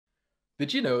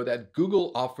Did you know that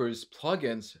Google offers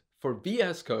plugins for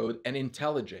VS Code and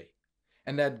IntelliJ,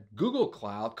 and that Google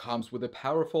Cloud comes with a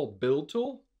powerful build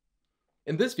tool?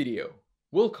 In this video,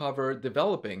 we'll cover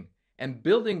developing and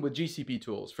building with GCP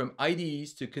tools from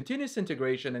IDEs to continuous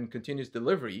integration and continuous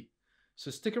delivery,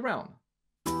 so stick around.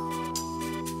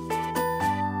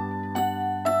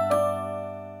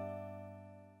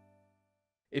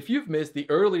 If you've missed the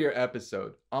earlier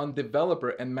episode on developer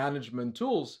and management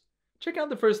tools, check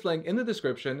out the first link in the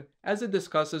description as it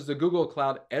discusses the Google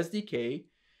Cloud SDK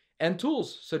and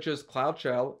tools such as Cloud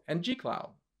Shell and gcloud.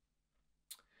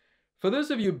 For those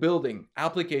of you building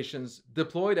applications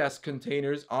deployed as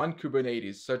containers on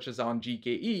Kubernetes, such as on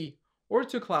GKE or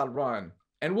to Cloud Run,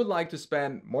 and would like to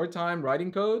spend more time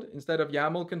writing code instead of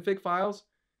YAML config files,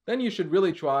 then you should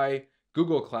really try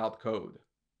Google Cloud Code.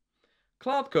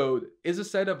 Cloud Code is a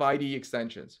set of IDE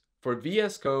extensions for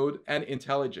VS Code and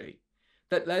IntelliJ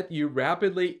that let you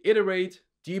rapidly iterate,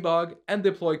 debug, and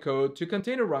deploy code to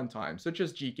container runtimes such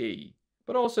as GKE,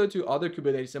 but also to other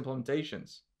Kubernetes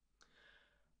implementations.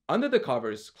 Under the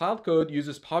covers, Cloud Code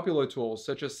uses popular tools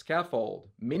such as Scaffold,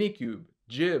 Minikube,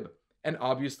 Jib, and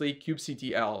obviously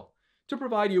kubectl to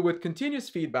provide you with continuous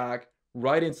feedback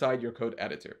right inside your code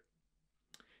editor.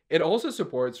 It also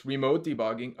supports remote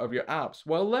debugging of your apps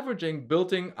while leveraging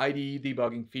built-in IDE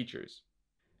debugging features.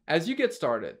 As you get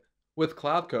started with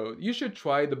Cloud Code, you should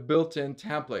try the built-in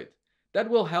template that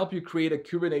will help you create a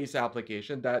Kubernetes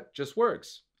application that just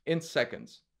works in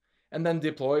seconds, and then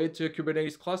deploy it to a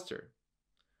Kubernetes cluster.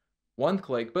 One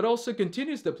click, but also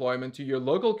continuous deployment to your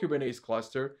local Kubernetes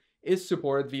cluster is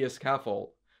supported via Scaffold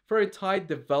for a tight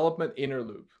development inner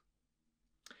loop.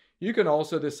 You can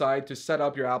also decide to set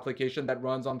up your application that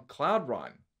runs on Cloud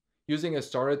Run using a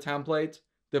starter template,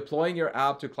 deploying your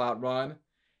app to Cloud Run,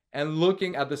 and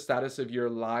looking at the status of your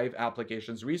live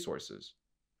application's resources.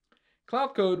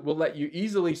 Cloud Code will let you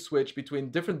easily switch between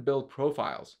different build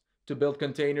profiles to build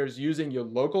containers using your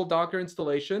local Docker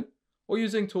installation or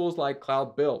using tools like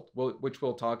Cloud Build, which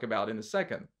we'll talk about in a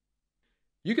second.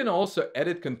 You can also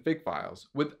edit config files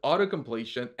with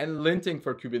auto-completion and linting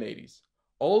for Kubernetes,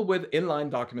 all with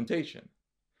inline documentation.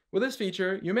 With this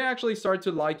feature, you may actually start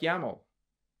to like YAML.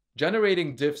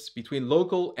 Generating diffs between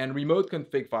local and remote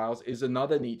config files is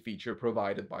another neat feature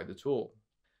provided by the tool.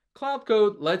 Cloud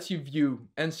Code lets you view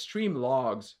and stream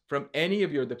logs from any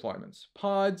of your deployments,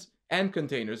 pods, and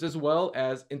containers, as well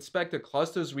as inspect a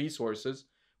cluster's resources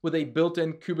with a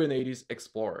built-in Kubernetes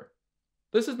Explorer.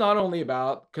 This is not only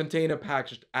about container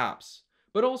packaged apps,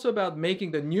 but also about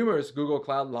making the numerous Google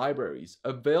Cloud libraries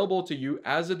available to you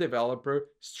as a developer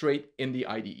straight in the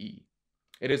IDE.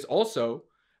 It is also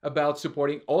about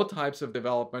supporting all types of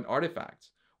development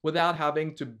artifacts without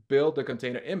having to build the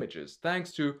container images,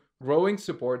 thanks to growing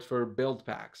support for build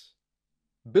packs.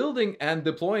 Building and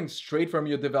deploying straight from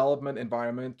your development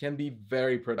environment can be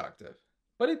very productive,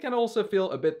 but it can also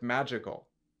feel a bit magical.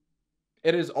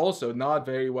 It is also not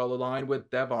very well aligned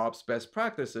with DevOps best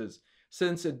practices,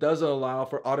 since it doesn't allow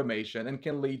for automation and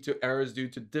can lead to errors due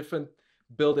to different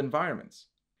build environments.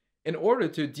 In order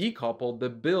to decouple the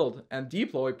build and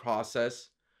deploy process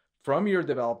from your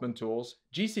development tools,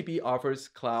 GCP offers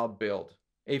Cloud Build,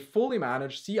 a fully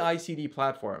managed CI/CD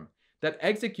platform that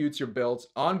executes your builds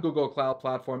on Google Cloud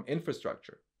Platform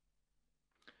infrastructure.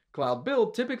 Cloud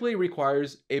Build typically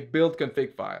requires a build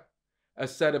config file, a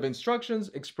set of instructions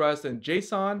expressed in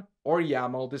JSON or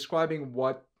YAML describing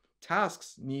what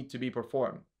tasks need to be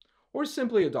performed, or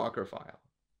simply a Docker file.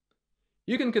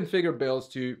 You can configure builds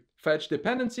to fetch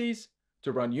dependencies,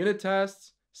 to run unit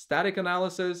tests, static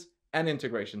analysis, and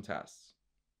integration tests.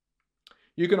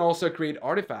 You can also create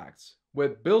artifacts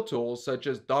with build tools such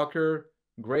as Docker,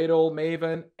 Gradle,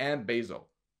 Maven, and Bazel.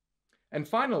 And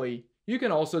finally, you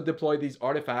can also deploy these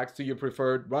artifacts to your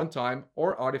preferred runtime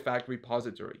or artifact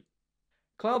repository.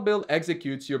 Cloud Build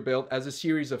executes your build as a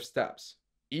series of steps,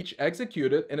 each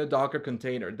executed in a Docker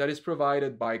container that is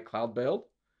provided by Cloud Build,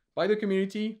 by the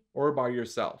community, or by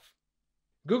yourself.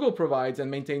 Google provides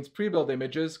and maintains pre-built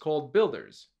images called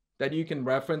builders that you can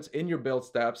reference in your build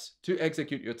steps to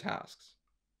execute your tasks.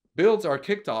 Builds are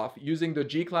kicked off using the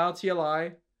gcloud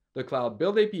CLI, the Cloud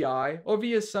Build API, or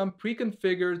via some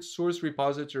pre-configured source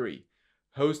repository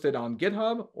hosted on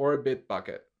GitHub or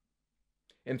Bitbucket.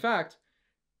 In fact,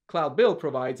 Cloud Build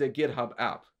provides a GitHub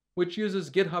app, which uses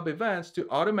GitHub events to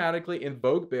automatically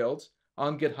invoke builds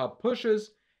on GitHub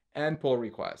pushes and pull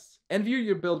requests, and view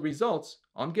your build results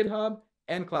on GitHub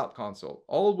and Cloud Console,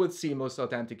 all with seamless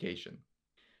authentication.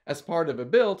 As part of a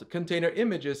build, container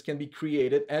images can be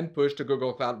created and pushed to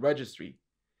Google Cloud Registry,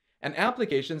 and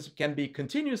applications can be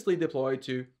continuously deployed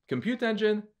to Compute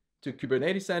Engine, to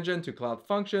Kubernetes Engine, to Cloud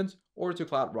Functions, or to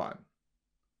Cloud Run.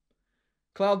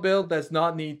 Cloud Build does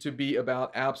not need to be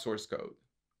about app source code.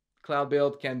 Cloud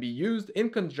Build can be used in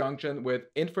conjunction with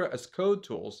infra as code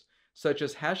tools such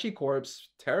as HashiCorp's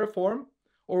Terraform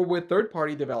or with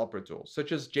third-party developer tools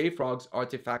such as JFrog's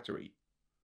Artifactory.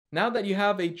 Now that you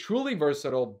have a truly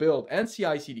versatile build and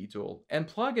CI/CD tool and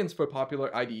plugins for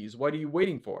popular IDEs, what are you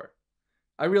waiting for?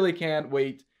 I really can't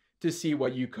wait to see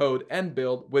what you code and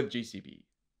build with GCP.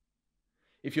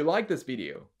 If you like this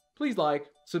video, please like,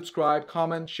 subscribe,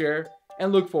 comment, share,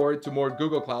 and look forward to more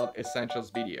Google Cloud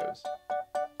Essentials videos.